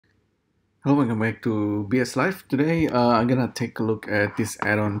Hello, welcome back to BSLIVE. Today, I'm gonna take a look at this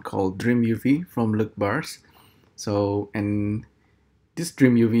add-on called DreamUV from Look Bars. And this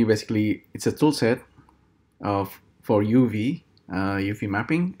DreamUV basically it's a toolset of for UV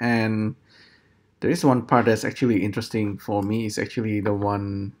mapping. And there is one part that's actually interesting for me. Is actually the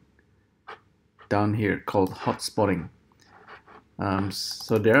one down here called Hotspotting.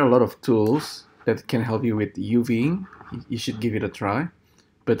 So there are a lot of tools that can help you with UVing. You should give it a try.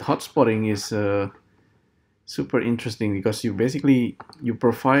 But hotspotting is super interesting because you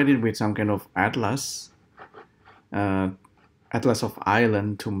provide it with some kind of uh, atlas of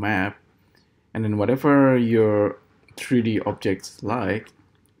island to map, and then whatever your 3D objects like,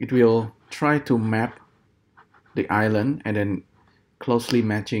 it will try to map the island and then closely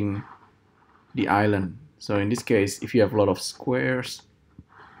matching the island. So in this case, if you have a lot of squares,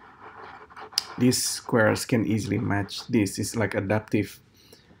 these squares can easily match this. It's like adaptive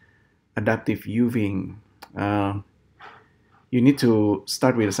UVing. You need to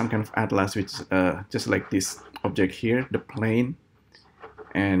start with some kind of atlas, which just like this object here, the plane,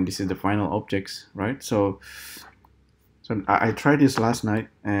 and this is the final objects, right? So I tried this last night,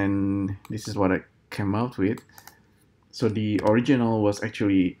 and this is what I came out with. So the original was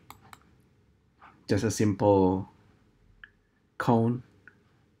actually just a simple cone,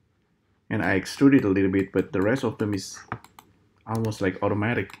 and I extruded a little bit, but the rest of them is almost like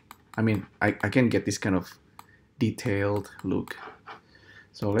automatic. I mean, I can get this kind of detailed look.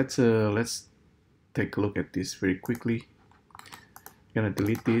 So let's take a look at this very quickly. I'm gonna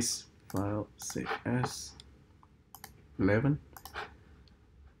delete this file, save as 11,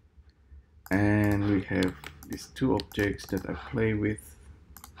 and we have these two objects that I play with,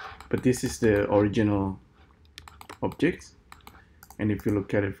 but this is the original objects. And if you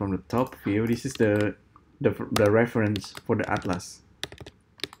look at it from the top view, this is the reference for the atlas.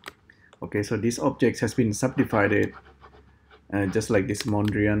 Okay, so these objects has been subdivided just like this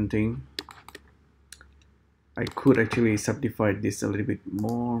Mondrian thing. I could actually subdivide this a little bit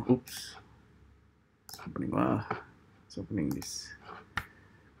more. Oops, it's opening this.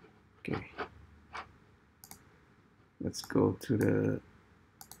 Okay, let's go to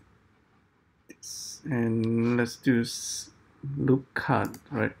this and let's do loop cut,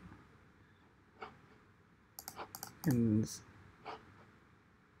 right? And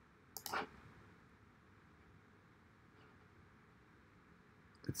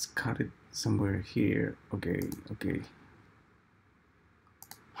let's cut it somewhere here. Okay.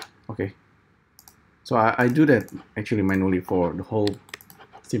 So I do that actually manually for the whole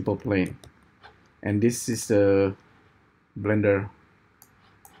simple plane. And this is the Blender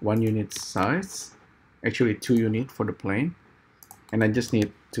 1 unit size, actually 2 unit for the plane. And I just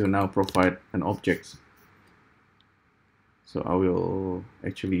need to now provide an object. So I will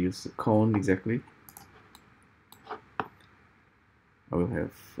actually use the cone exactly. I will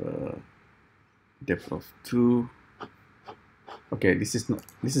have depth of 2. Okay, this is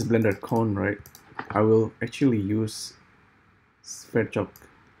Blender cone, right? I will actually use sphere chalk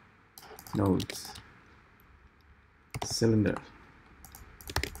nodes cylinder.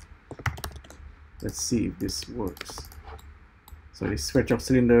 Let's see if this works. So this sphere chalk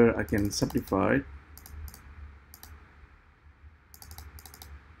cylinder I can subdivide,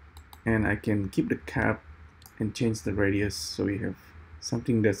 and I can keep the cap and change the radius, so we have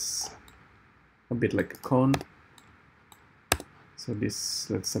something that's a bit like a cone. So this,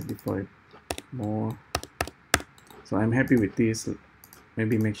 let's subdivide more. So I'm happy with this.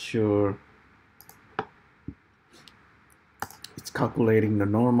 Maybe make sure it's calculating the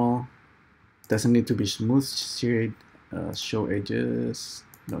normal. Doesn't need to be smooth shade. Show edges,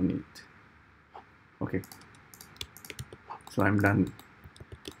 no need. Okay, so I'm done.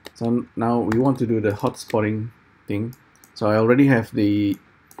 So now we want to do the hotspotting thing. So I already have the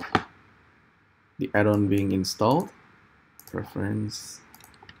add-on being installed. Preference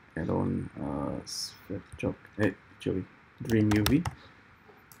add-on actually DreamUV.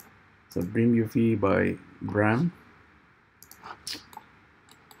 So DreamUV by Bram,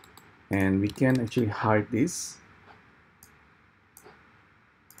 and we can actually hide this.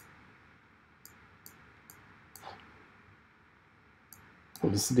 So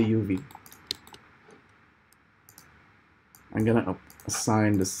this is the UV. I'm gonna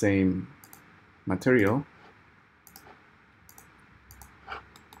assign the same material.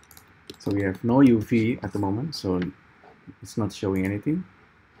 So we have no UV at the moment, so it's not showing anything.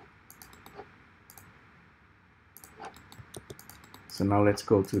 So now let's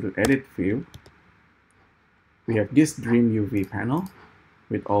go to the edit view. We have this DreamUV panel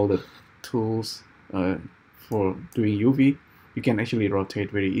with all the tools for doing UV. You can actually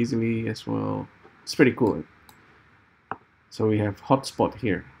rotate very easily as well. It's pretty cool. So we have hotspot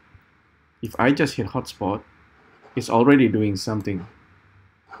here. If I just hit hotspot, it's already doing something.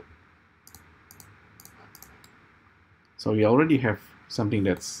 So we already have something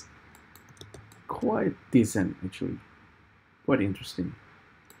that's quite decent, actually. Quite interesting.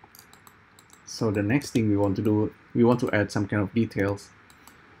 So the next thing we want to do, we want to add some kind of details.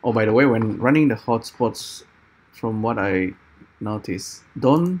 Oh, by the way, when running the hotspots, from what I noticed,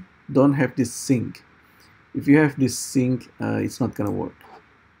 don't have this sync. If you have this sync, it's not gonna work.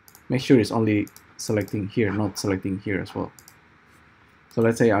 Make sure it's only selecting here, not selecting here as well. So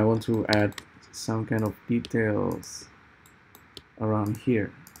let's say I want to add some kind of details around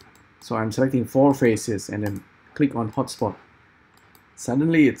here. So I'm selecting 4 faces and then click on hotspot.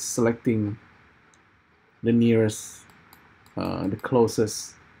 Suddenly it's selecting the nearest, the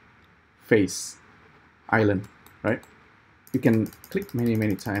closest face island, right? You can click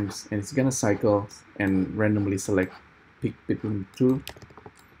many times and it's gonna cycle and randomly pick between 2.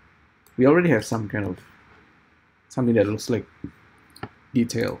 We already have some kind of something that looks like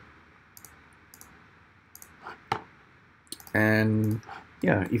detail. And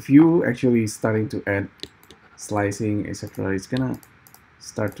yeah, if you actually starting to add slicing, etc., it's gonna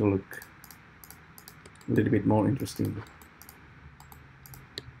start to look a little bit more interesting.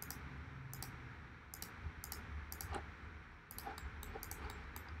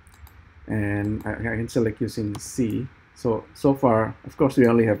 And I can select using C. So far, of course, we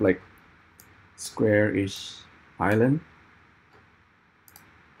only have like square-ish island.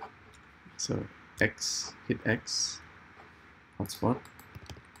 So X, hit X, hotspot.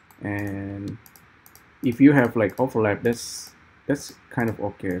 And if you have like overlap, that's kind of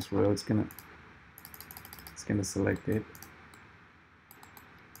okay as well. It's gonna select it.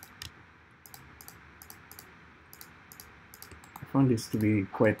 I found this to be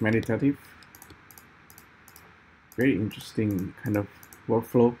quite meditative. Very interesting kind of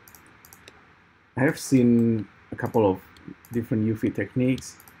workflow. I have seen a couple of different UV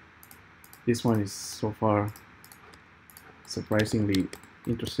techniques. This one is so far surprisingly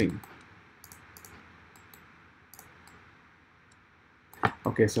interesting.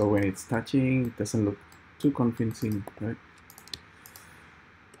 Okay, so when it's touching, it doesn't look too convincing, right?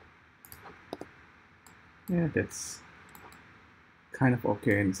 Yeah, that's kind of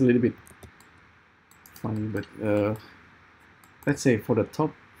okay, and it's a little bit funny, but let's say for the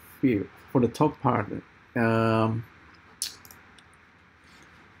top view, for the top part,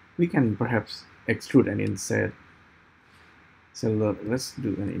 we can perhaps extrude an inset. So let's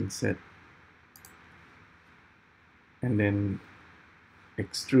do an inset and then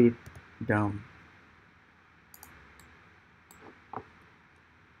extrude down.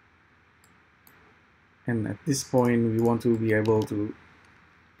 And at this point, we want to be able to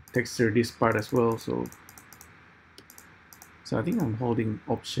texture this part as well. So I think I'm holding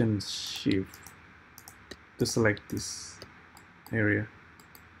Option Shift to select this area.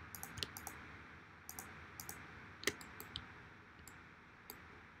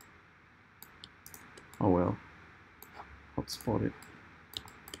 Oh well, hotspot it.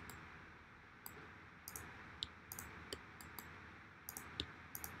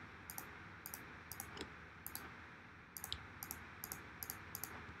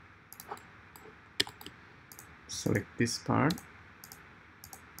 Select this part.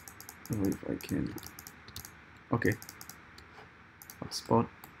 Oh, if I can. Okay. Hotspot.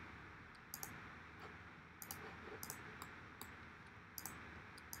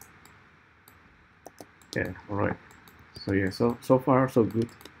 Yeah, alright. So yeah, so far so good.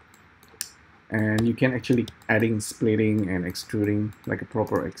 And you can actually adding splitting and extruding, like a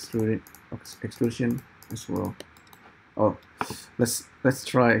proper extrusion as well. Oh, let's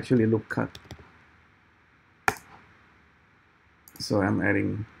try actually loop cut. So I'm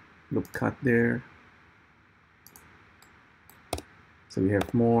adding loop cut there. So we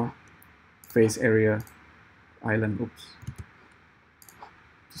have more face area island. Oops.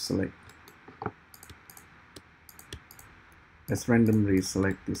 To select. Let's randomly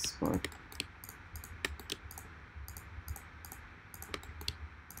select this part.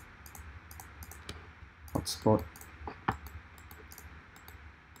 Hotspot.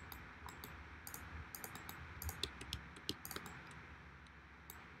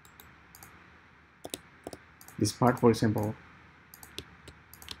 This part, for example,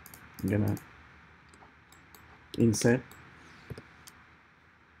 I'm gonna insert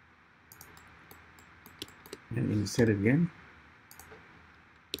and insert it again.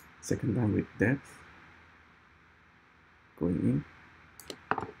 Second time with depth, going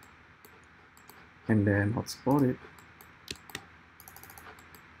in, and then hotspot it,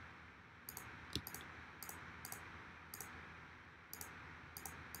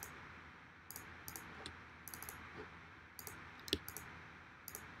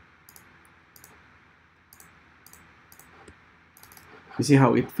 You see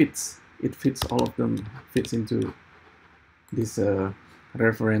how it fits? It fits, all of them fits into this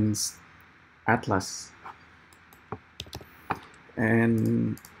reference atlas.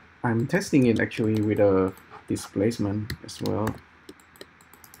 And I'm testing it actually with a displacement as well.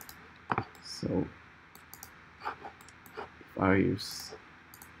 So if I use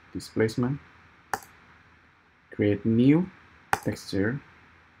displacement, create new texture,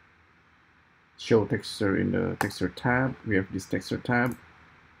 show texture in the texture tab. We have this texture tab,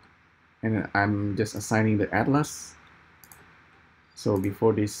 and I'm just assigning the atlas. So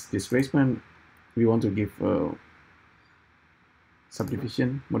before this displacement, we want to give a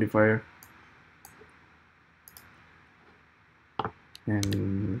subdivision modifier,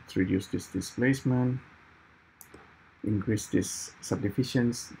 and let's reduce this displacement, increase this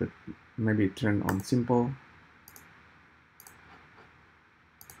subdivisions, but maybe turn on simple,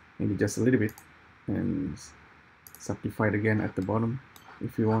 maybe just a little bit, and subdivide it again at the bottom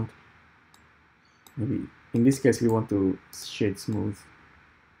if you want. Maybe in this case we want to shade smooth,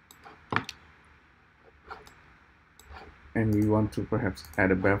 and we want to perhaps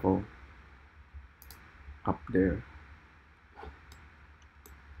add a bevel up there.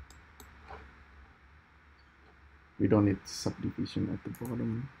 We don't need subdivision at the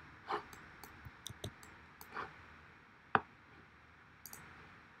bottom.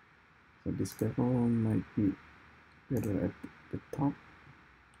 So this bevel might be better at the top.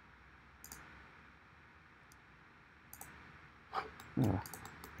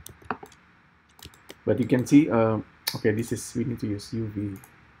 But you can see, okay, this is, we need to use UV.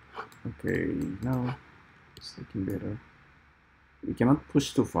 Okay, now it's looking better. We cannot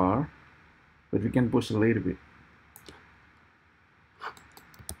push too far, but we can push a little bit.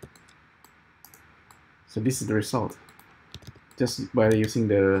 So this is the result, just by using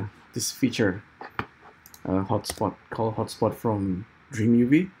this feature, hotspot, called hotspot from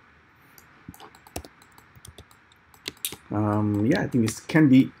DreamUV. Yeah, I think this can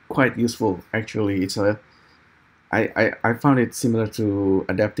be quite useful. Actually, it's I found it similar to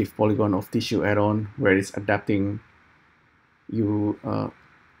adaptive polygon of tissue add-on, where it's adapting. You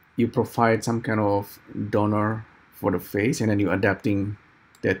provide some kind of donor for the face, and then you're adapting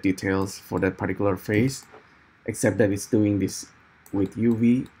that details for that particular face, except that it's doing this with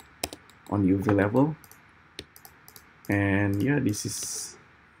UV on UV level. And yeah, this is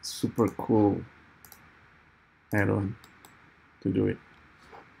super cool add-on to do it.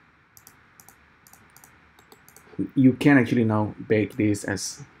 You can actually now bake this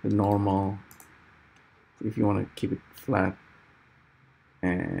as the normal if you want to keep it flat,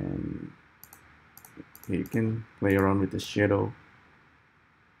 and you can play around with the shadow,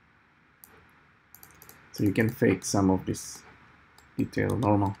 so you can fake some of this detail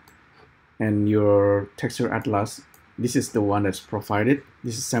normal. And your texture atlas, this is the one that's provided.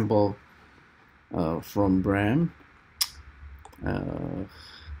 This is sample from Bram. You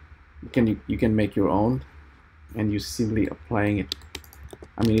can make your own, and you simply applying it.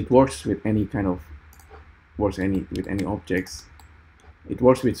 I mean, it works with any kind of with any objects. It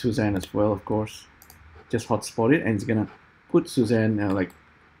works with Suzanne as well, of course. Just hotspot it, and it's gonna put Suzanne like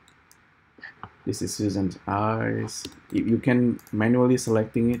this is Suzanne's eyes. You can manually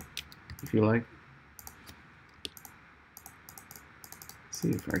selecting it if you like. See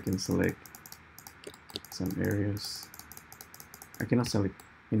if I can select some areas. I cannot select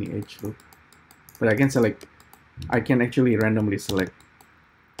any edge look, but I can actually randomly select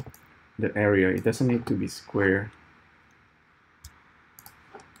the area. It doesn't need to be square.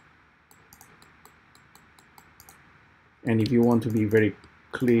 And if you want to be very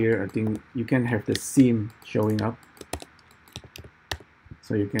clear, I think you can have the seam showing up.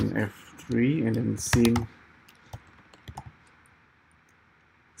 So you can F3 and then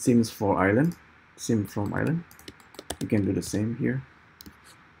seams for island, seam from island. You can do the same here.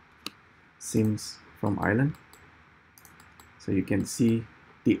 Seams from island. So you can see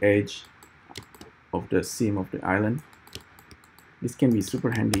the edge of the seam of the island. This can be super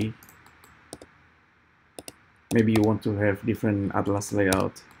handy. Maybe you want to have different atlas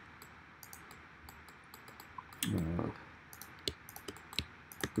layout.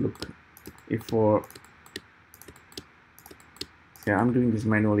 Look, yeah, I'm doing this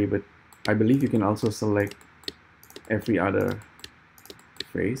manually, but I believe you can also select every other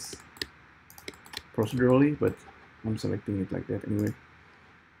face procedurally, but I'm selecting it like that anyway.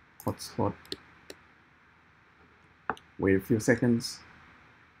 Hotspot. Wait a few seconds.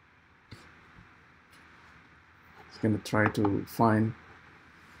 It's gonna try to find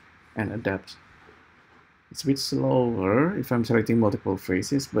and adapt. It's a bit slower if I'm selecting multiple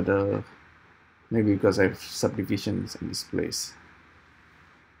faces, but maybe because I have subdivisions in this place.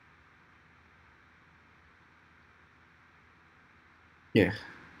 Yeah,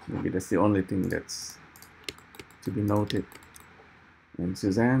 maybe that's the only thing that's to be noted. And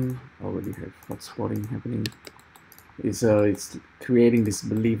Suzanne already have hotspotting happening. It's creating this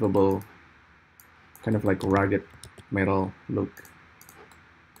believable kind of like rugged metal look.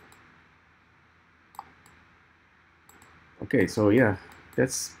 Okay, so yeah,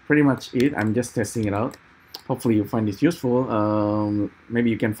 that's pretty much it. I'm just testing it out. Hopefully you find this useful. Maybe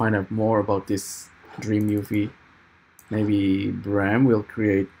you can find out more about this DreamUV. Maybe Bram will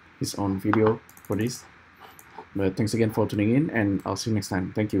create his own video for this. But thanks again for tuning in, and I'll see you next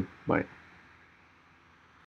time. Thank you. Bye.